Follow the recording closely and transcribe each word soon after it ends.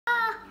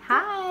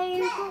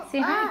Hi.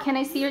 Say hi. Can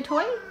I see your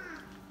toy?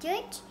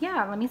 Good.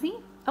 Yeah, let me see.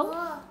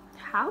 Oh,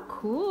 how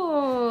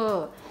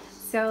cool.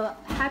 So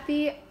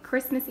happy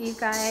Christmas Eve,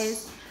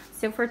 guys.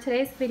 So for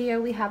today's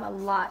video, we have a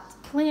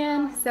lot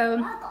planned.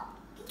 So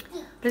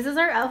this is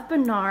our elf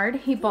Bernard.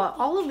 He bought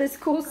all of this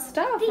cool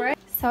stuff, right?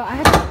 So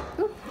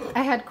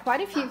I had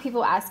quite a few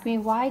people ask me,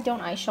 why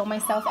don't I show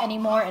myself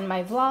anymore in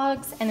my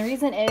vlogs? And the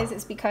reason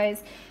is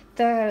because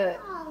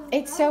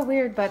it's so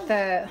weird, but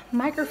the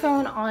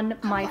microphone on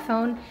my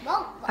phone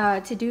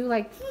to do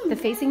like the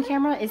facing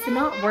camera is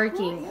not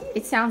working.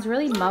 It sounds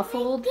really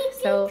muffled,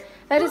 so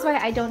that is why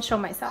I don't show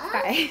myself,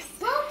 guys.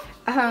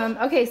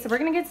 Okay, so we're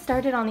gonna get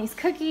started on these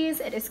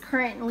cookies. It is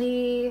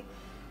currently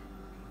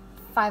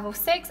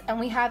 5:06 and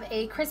we have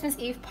a Christmas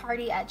Eve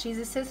party at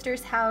Jesus'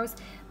 sister's house.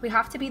 We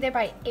have to be there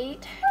by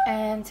 8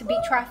 and to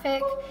beat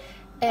traffic,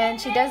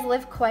 and she does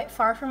live quite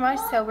far from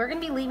us, so we're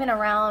gonna be leaving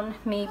around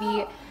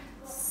maybe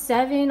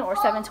 7 or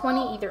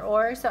 7:20, either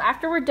or. So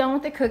after we're done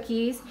with the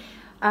cookies,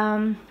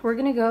 we're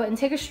gonna go and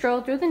take a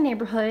stroll through the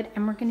neighborhood,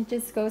 and we're gonna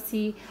just go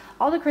see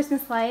all the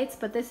Christmas lights.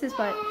 But this is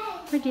what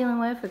we're dealing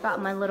with. We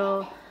got my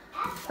little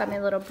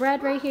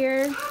bread right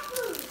here,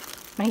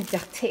 my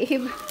duct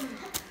tape.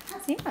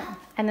 So yeah,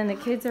 and then the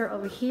kids are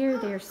over here.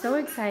 They are so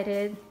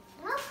excited.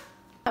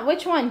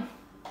 Which one?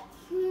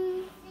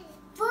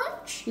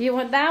 You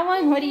want that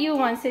one? What do you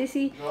want,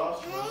 Stacey?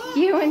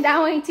 You want that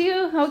one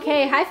too?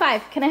 Okay, high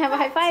five. Can I have a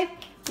high five?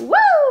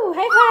 Woo!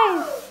 High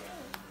five!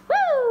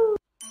 Woo!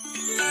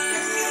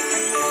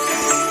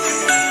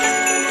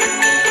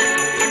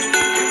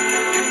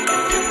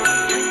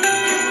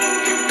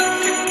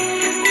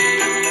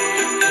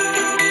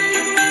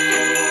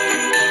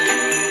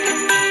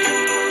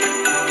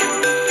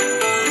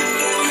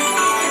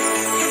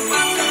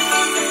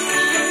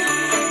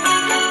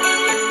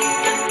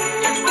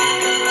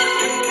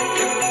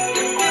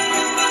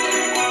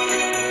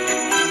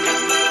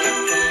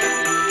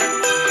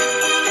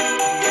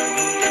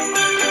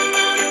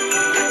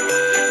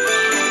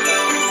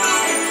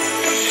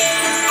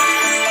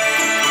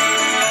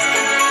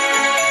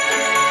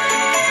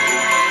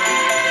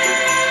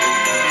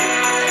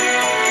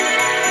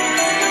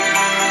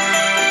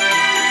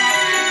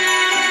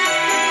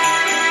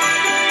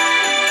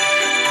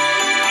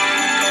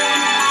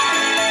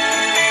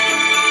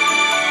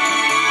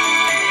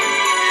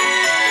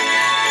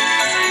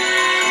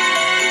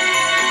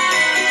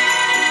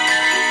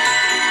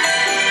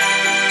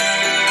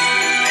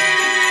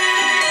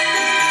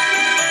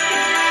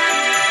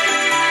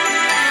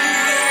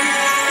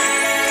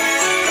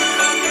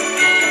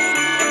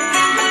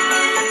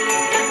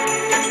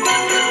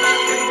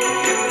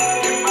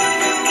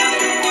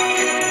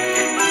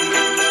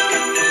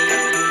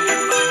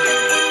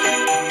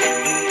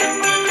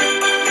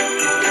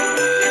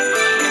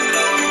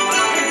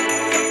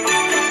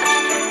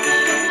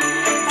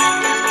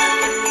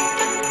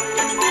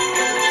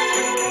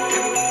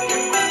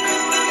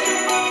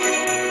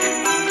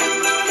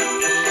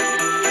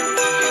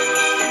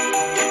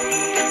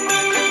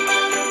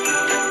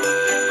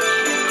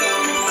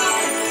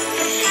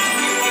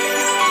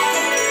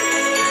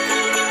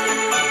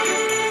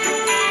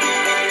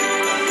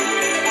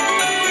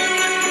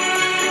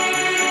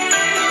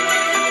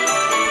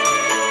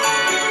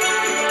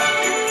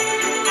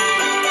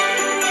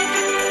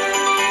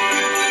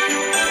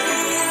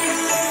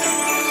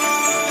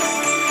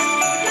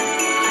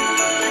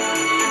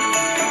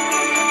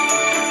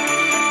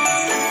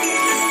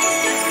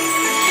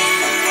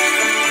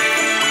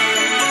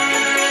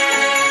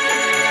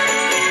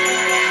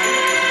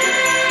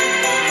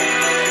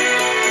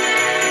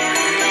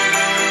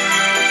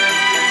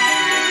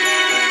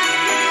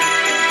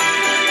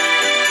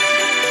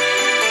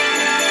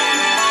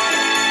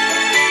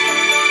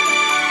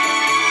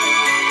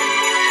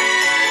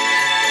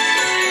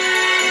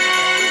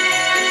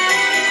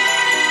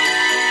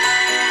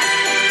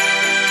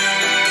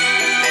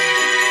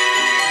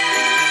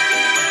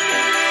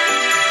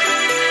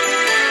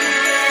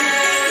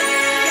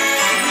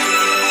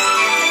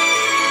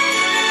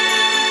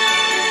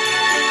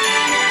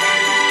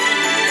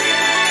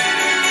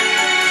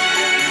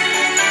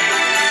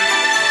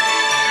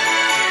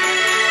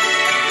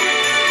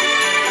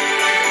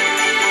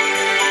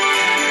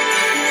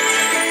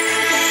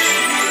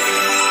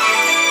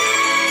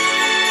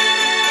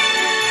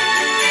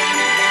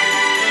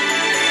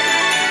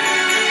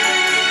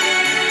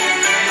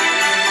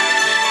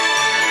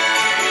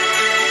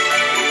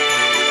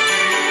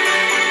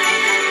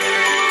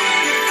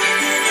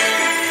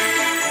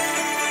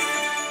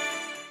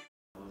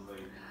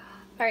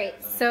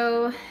 Alright,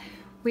 so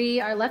we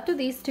are left with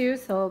these two,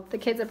 so the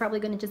kids are probably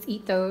going to just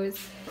eat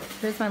those.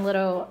 There's my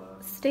little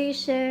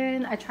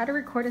station. I tried to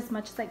record as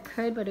much as I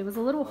could, but it was a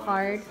little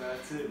hard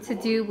to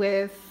do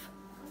with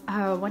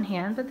one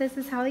hand, but this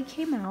is how they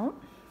came out.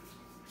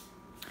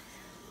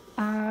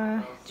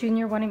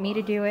 Junior wanted me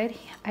to do it.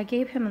 I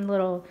gave him a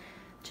little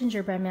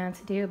gingerbread man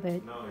to do,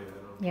 but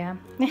yeah.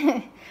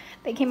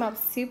 They came out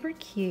super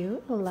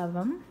cute. I love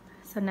them.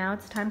 So now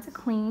it's time to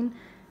clean.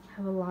 I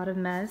have a lot of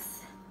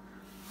mess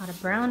A lot of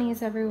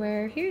brownies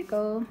everywhere. Here you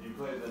go.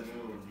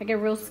 I get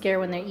real scared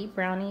when they eat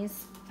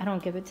brownies. I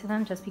don't give it to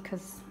them just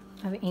because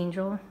of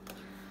Angel.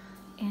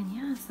 And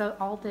yeah, so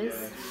all this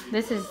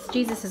is,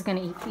 Jesus is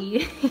gonna eat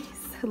these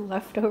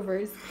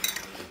leftovers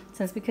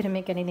since we couldn't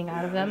make anything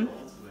out of them.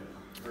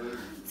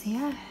 So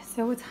yeah,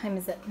 so what time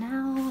is it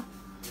now?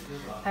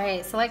 All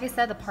right, so like I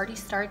said, the party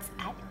starts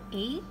at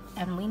 8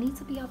 and we need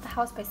to be out the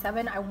house by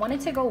 7. I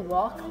wanted to go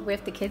walk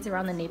with the kids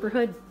around the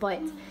neighborhood,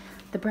 but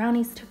the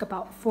brownies took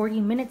about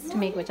 40 minutes to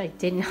make, which I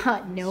did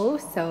not know,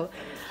 so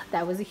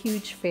that was a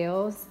huge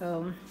fail.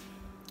 So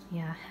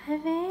yeah,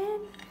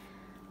 Heaven,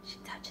 she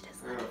touched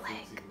his little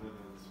leg.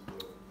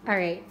 All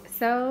right,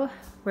 so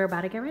we're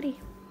about to get ready.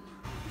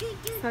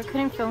 So I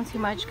couldn't film too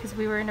much because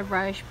we were in a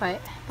rush, but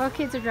both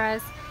kids are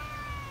dressed,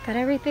 got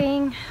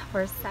everything,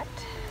 we're set.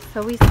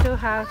 So we still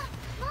have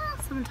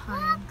some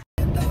time.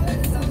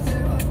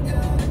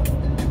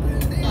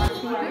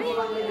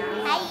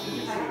 Hi.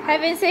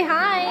 Heaven, say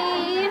hi.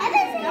 Heaven,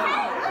 say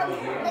hi.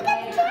 Look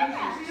at the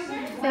camera.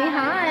 Say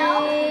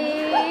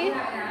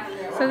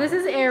hi. So this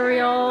is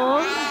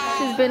Ariel.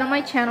 She's been on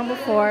my channel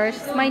before.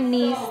 She's my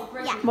niece.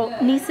 Well,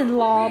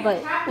 niece-in-law,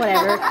 but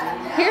whatever.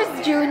 Here's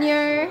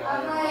Junior.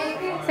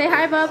 Say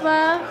hi,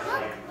 Bubba.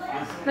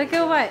 Look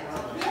at what?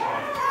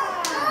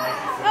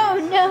 Oh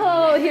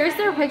no! Here's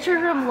their picture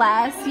from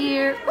last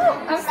year.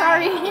 Oh, I'm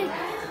sorry.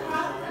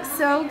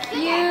 So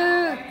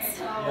cute.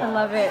 I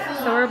love it.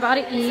 So we're about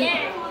to eat.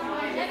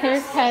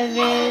 Here's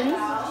Heaven.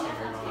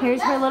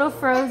 Here's her little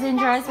Frozen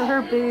dress with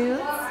her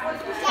boots.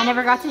 I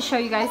never got to show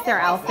you guys their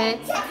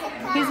outfits.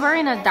 He's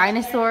wearing a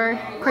dinosaur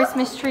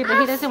Christmas tree, but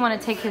he doesn't want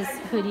to take his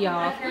hoodie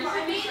off. And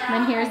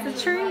then here's the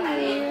tree. As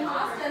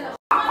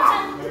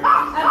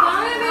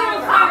long as they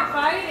don't start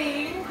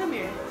fighting. Come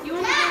here. You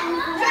want to go?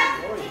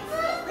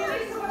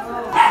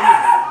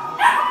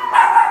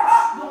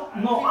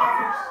 No.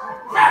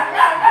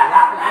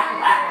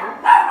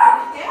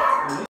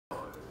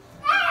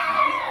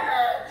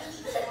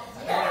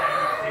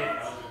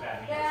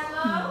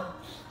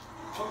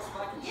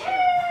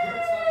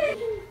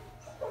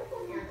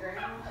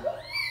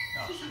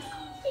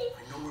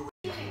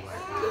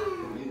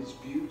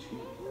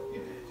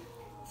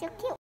 So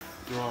cute.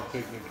 You want a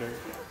picnic cake?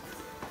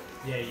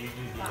 Yeah, you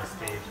do need a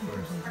stage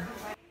first.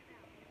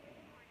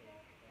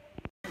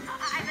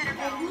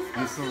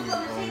 This one is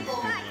always good.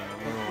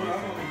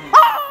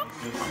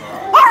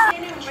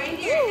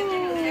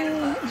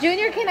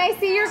 Junior, can I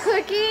see your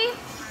cookie?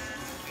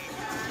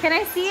 Can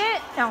I see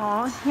it?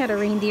 Oh, he had a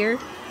reindeer.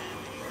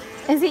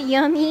 Is it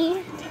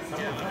yummy?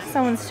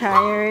 Someone's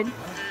tired.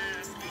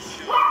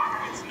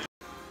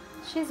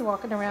 She's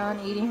walking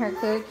around eating her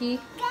cookie.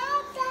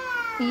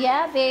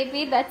 Yeah,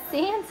 baby, that's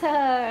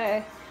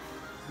Santa.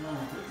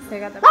 So I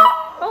got the,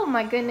 oh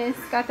my goodness,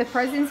 got the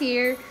presents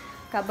here.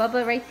 Got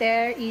Bubba right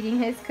there eating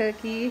his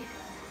cookie.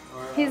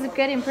 He's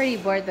getting pretty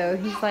bored though.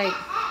 He's like,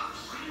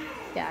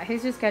 yeah,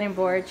 he's just getting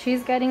bored.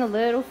 She's getting a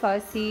little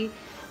fussy.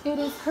 It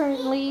is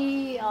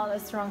currently, oh,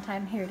 that's the wrong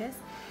time. Here it is,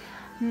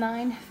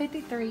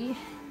 9:53.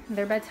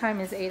 Their bedtime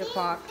is 8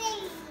 o'clock.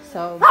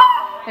 So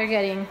they're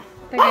getting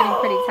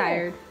pretty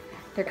tired.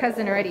 Their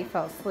cousin already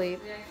fell asleep.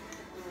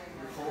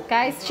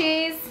 Guys,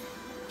 cheese?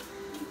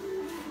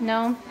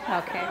 No?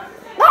 Okay.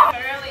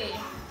 Early.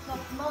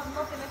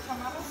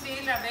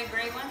 See that big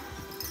gray one?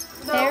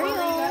 Ariel,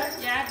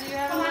 Yeah, do you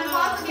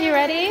have one? you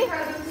ready?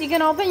 You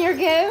can open your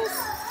gifts?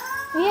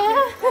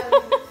 Yeah?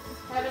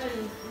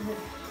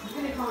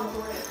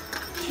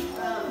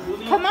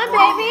 Come on,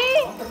 baby.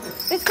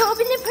 Let's go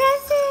open the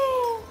presents.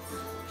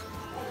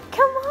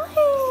 Come on.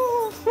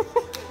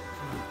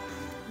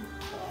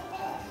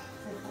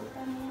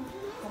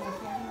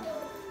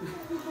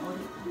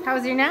 How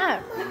was your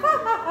nap?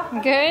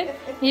 Good?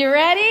 You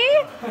ready?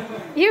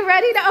 You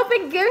ready to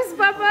open gifts,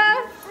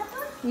 Bubba?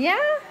 Yeah?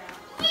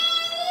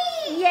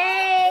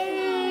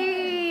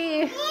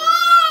 Yay!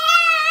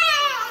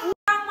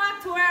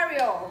 To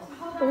Ariel.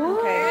 Ooh,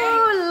 Okay.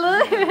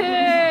 look!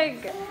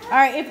 All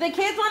right, if the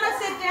kids want to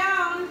sit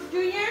down,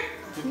 Junior.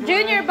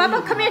 Junior,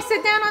 Bubba, come here,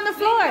 sit down on the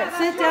floor.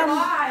 Sit down.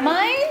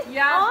 Mine?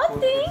 Yeah. Oh,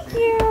 thank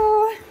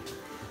you.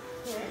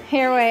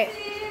 Here, wait.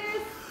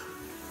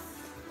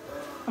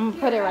 I'm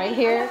gonna put it right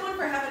here. One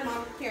for Heaven,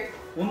 Mom. Here.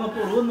 Uno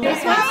por uno.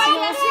 This one's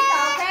yours.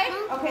 Okay.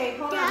 Okay,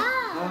 hold on.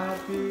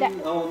 Happy.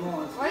 Oh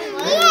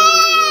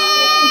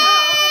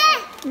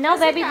no. No,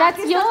 baby, that's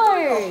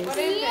yours. What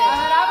is it?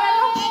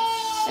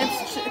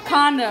 It's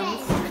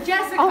condoms.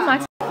 Jessica. Oh my.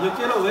 Yo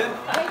quiero ver.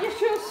 Get your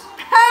shoes.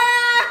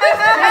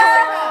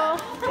 Oh.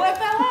 What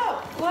fell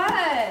out?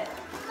 What?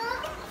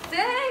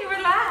 Dang,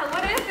 relax.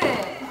 What is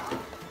it?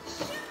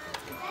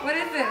 What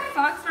is this?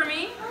 Socks for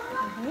me?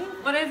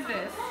 What is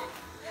this?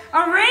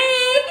 A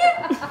ring?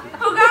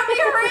 Who got me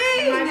a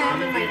ring? My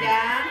mom and my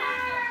dad.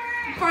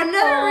 For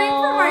another ring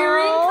for my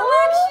ring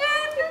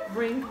collection?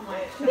 Ring.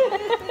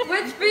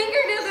 Which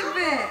finger does it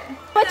fit?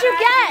 What you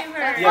get?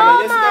 Yeah, Oh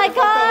la my Jessica le falta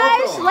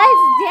gosh, otro.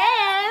 let's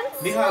dance.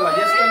 Mija, a la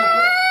Jessica le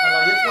falta.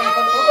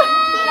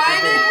 Why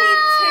did he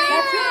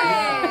take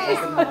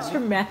it? What's your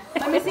mess?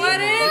 What is it?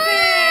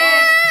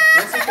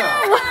 Jessica.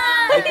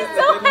 He's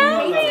so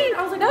happy.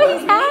 No,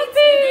 he's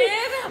happy.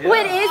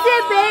 What is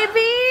it,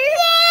 baby?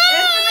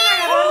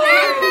 Oh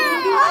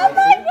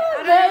my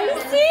God,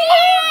 Daisy.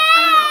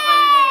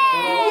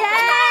 Yeah.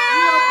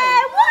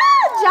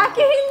 Wow,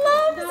 Jackie, he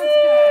loves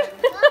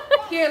it.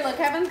 Here, look,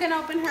 Heaven's gonna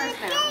open hers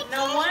now.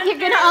 No one. You're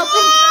gonna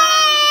open.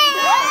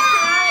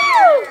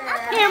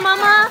 Here,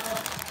 Mama.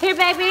 Here,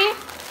 baby.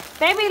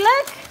 Baby,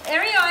 look.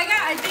 Ariel,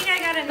 I think I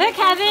got a Look,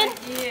 Heaven.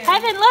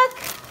 Heaven, look.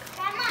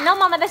 No,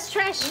 Mama, that's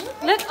trash.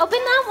 Look, open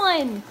that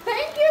one.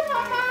 Thank you,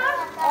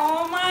 Mama.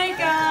 Oh my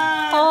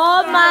God.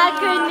 Oh my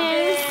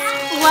goodness.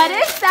 What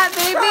is that,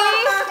 baby?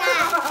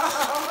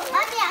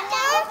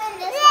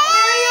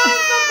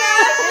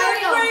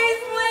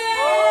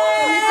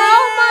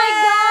 Oh my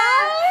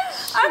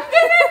gosh. I'm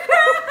gonna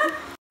cry.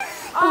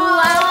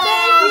 Wow.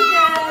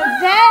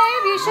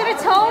 Babe, you should have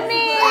told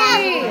me.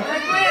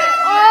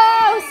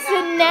 Oh,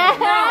 snap.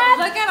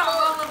 Look at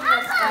all of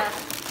this stuff.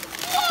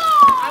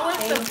 I was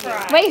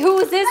surprised. Wait, who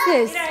is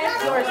this?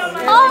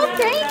 Oh,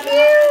 thank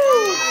you.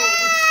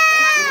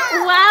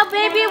 Wow,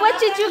 baby, what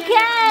did you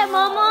get,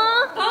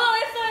 Mama? Oh,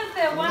 this one's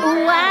the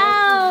one.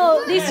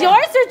 Wow. These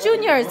yours or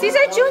Junior's? These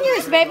are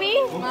Junior's, baby.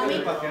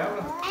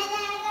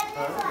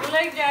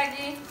 Look,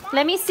 Jackie.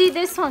 Let me see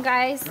this one,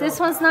 guys. This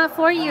one's not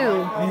for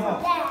you.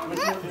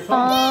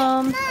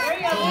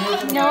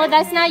 No,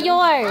 that's not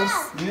yours.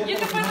 You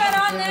can put that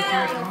on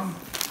there.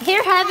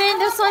 Here, Heaven,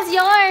 this one's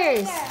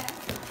yours.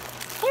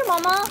 Here,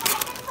 Mama.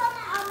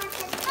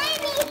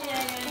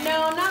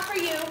 No, not for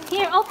you.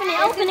 Here, open it,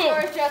 open it.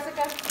 Yours,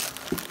 Jessica.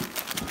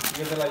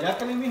 Look,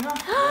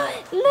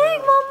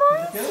 Mama,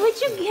 what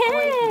you get?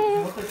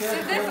 Is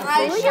this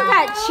Oh, you eyeshadow?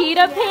 got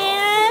cheetah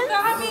pants.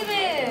 Show me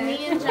this. Me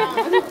and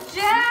John.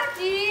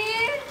 Jackie.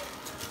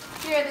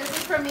 Here, this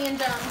is from me and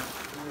John.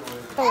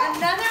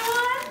 Another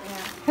one?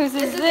 Whose is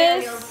This?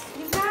 this?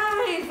 You guys,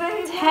 I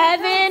love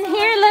Heaven.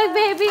 Here, look,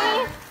 baby.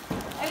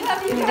 I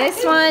love you guys. This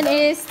one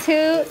is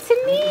to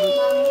me.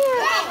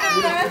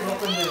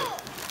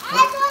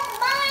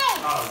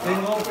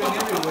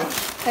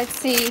 Let's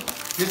see.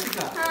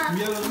 Jessica,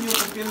 mira los míos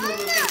cogiendo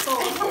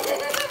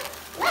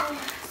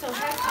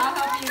I'll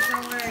help you,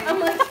 don't worry.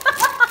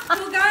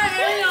 Who got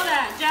Ariel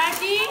that?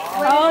 Jackie?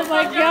 Oh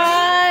my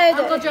God.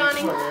 Uncle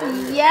Johnny.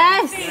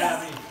 Yes.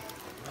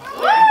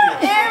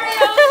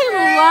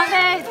 Love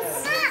it.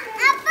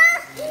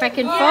 If I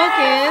can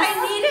focus. I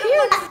need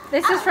it.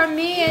 This is from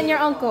me and your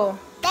uncle.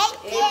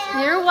 Thank you.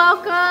 You're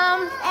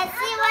welcome. Let's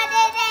see what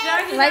it is.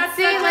 Jackie, Let's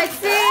see, let's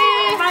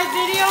see. My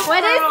video.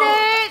 What is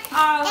it?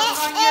 On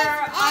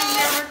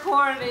your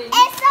recording.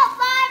 It's a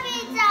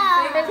Barbie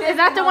doll. Is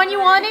that the one you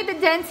wanted, the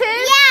dentist?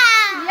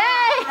 Yeah.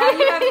 Now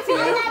you have Yay! two.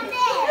 Look at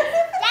this.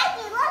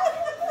 Jackie, look.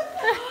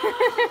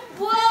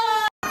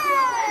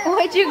 Whoa.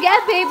 What'd you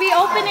get, baby?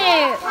 Open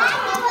it.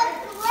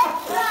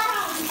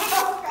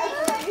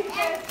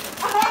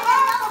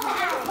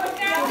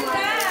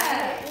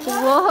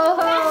 Whoa.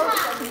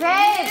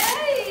 Babe.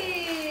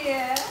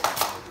 Hey.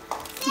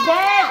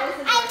 Babe.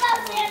 I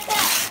love Santa.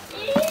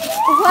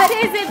 What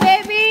is it,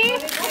 baby?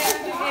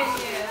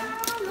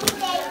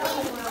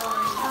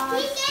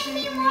 He gave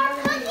me more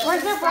cookies.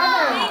 Where's your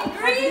brother?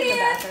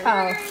 Ingredients for Oh.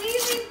 your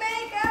easy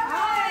bake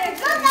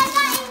eggs. Look, I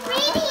got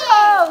ingredients.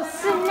 Oh,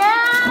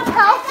 snap.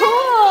 How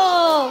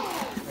cool.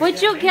 What'd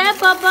you get,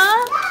 Bubba?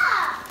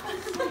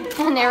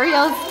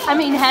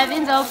 And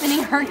Heaven's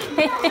opening her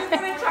cake. I'm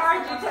gonna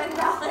charge you $10.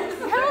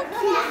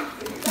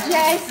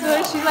 Yes,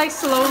 look, she's like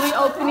slowly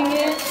opening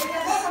it.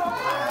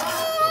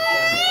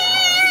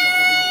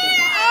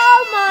 Oh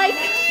my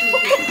God.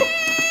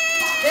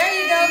 There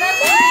you go. That's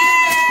what you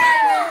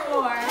use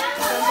for.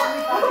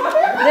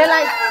 They're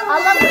like, I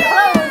love the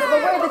clothes, but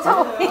where are the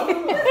toys?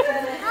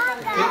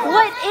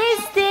 What is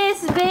this,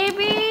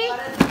 baby?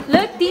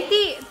 Look,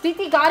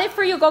 Titi got it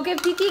for you. Go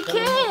give Titi a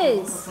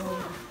kiss.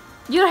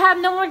 You have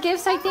no more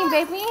gifts, I think,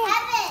 baby.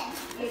 Heaven.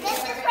 This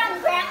is from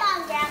Grandma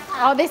and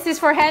Grandpa. Oh, this is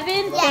for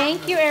Heaven? Yeah.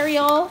 Thank you,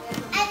 Ariel.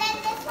 And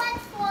then this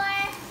one's for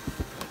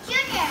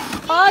Junior.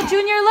 Oh,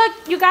 Junior,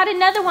 look, you got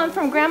another one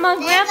from Grandma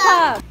and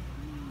Grandpa.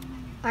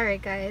 All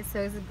right, guys, so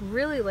it's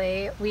really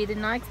late. We did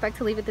not expect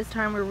to leave at this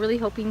time. We were really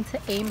hoping to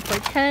aim for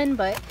 10,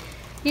 but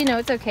you know,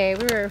 it's okay.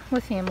 We were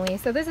with family.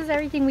 So this is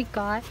everything we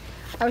got.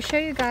 I'll show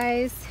you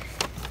guys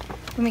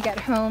when we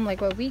get home,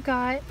 like what we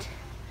got.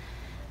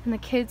 And the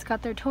kids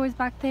got their toys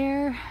back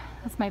there.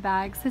 That's my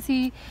bag.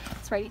 Sissy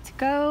is ready to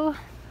go.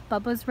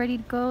 Bubba's ready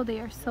to go. They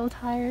are so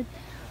tired.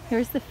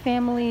 Here's the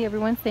family.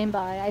 Everyone's saying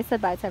bye. I said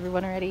bye to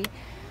everyone already.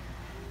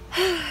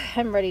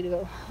 I'm ready to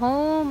go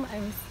home.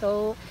 I'm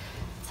so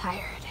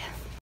tired.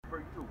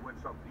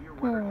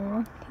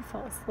 Oh, he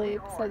fell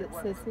asleep. So did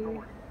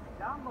Sissy.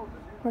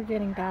 We're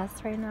getting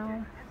gas right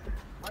now.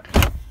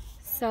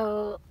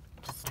 So,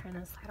 just turn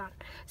this light on.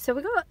 So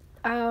we got,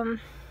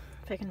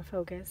 if I can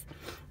focus.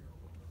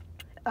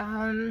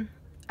 I'm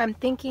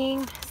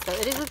thinking, so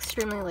it is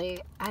extremely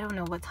late. I don't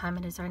know what time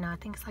it is right now. I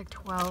think it's like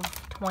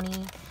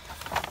 12:20.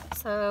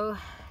 So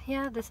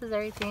yeah, this is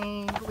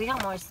everything. We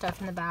got more stuff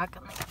in the back.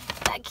 I'm like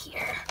back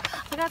here.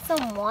 I got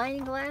some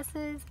wine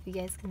glasses, if you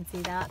guys can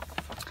see that.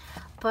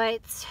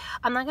 But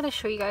I'm not going to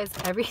show you guys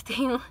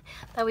everything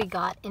that we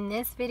got in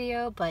this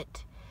video,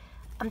 but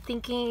I'm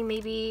thinking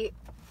maybe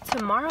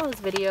tomorrow's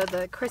video,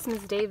 the Christmas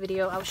Day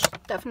video, I'll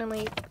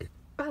definitely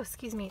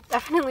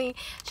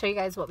show you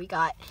guys what we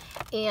got.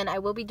 And I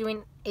will be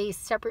doing a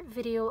separate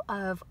video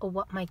of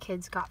what my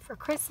kids got for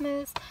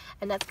Christmas,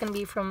 and that's going to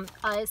be from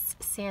us,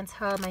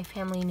 Santa, my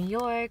family in New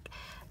York,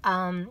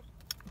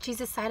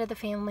 Jesus' side of the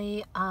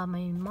family, my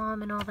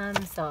mom and all them.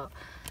 So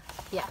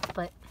yeah,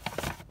 but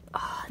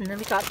and then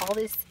we got all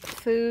this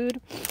food.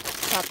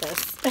 Got this.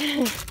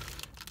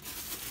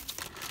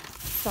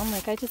 So I'm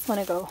like, I just want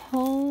to go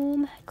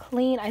home,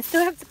 clean. I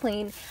still have to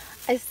clean.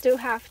 I still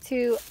have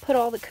to put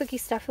all the cookie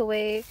stuff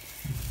away.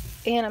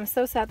 And I'm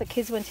so sad the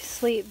kids went to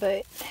sleep,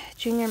 but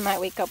Junior might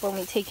wake up when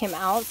we take him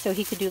out so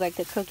he could do like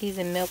the cookies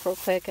and milk real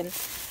quick and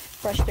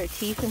brush their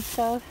teeth and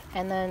stuff,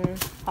 and then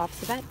off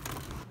to bed.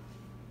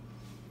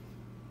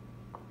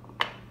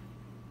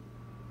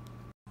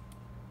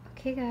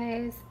 Okay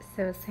guys,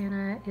 so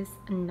Santa is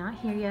not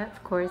here yet,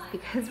 of course,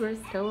 because we're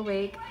still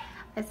awake.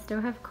 I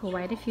still have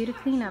quite a few to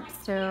clean up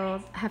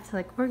still. I have to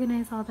like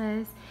organize all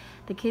this.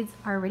 The kids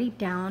are already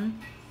down.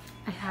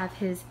 I have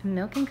his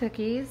milk and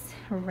cookies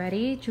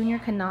ready. Junior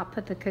could not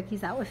put the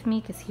cookies out with me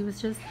because he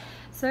was just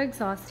so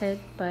exhausted,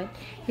 but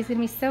he's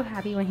gonna be so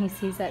happy when he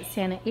sees that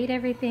Santa ate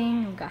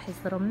everything and got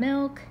his little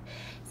milk.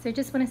 So I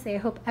just want to say I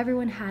hope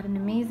everyone had an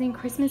amazing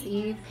Christmas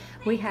Eve.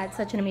 We had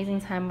such an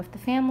amazing time with the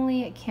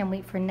family. I can't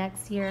wait for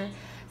next year.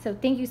 So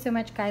thank you so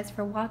much guys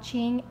for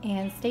watching,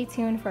 and stay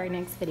tuned for our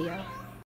next video.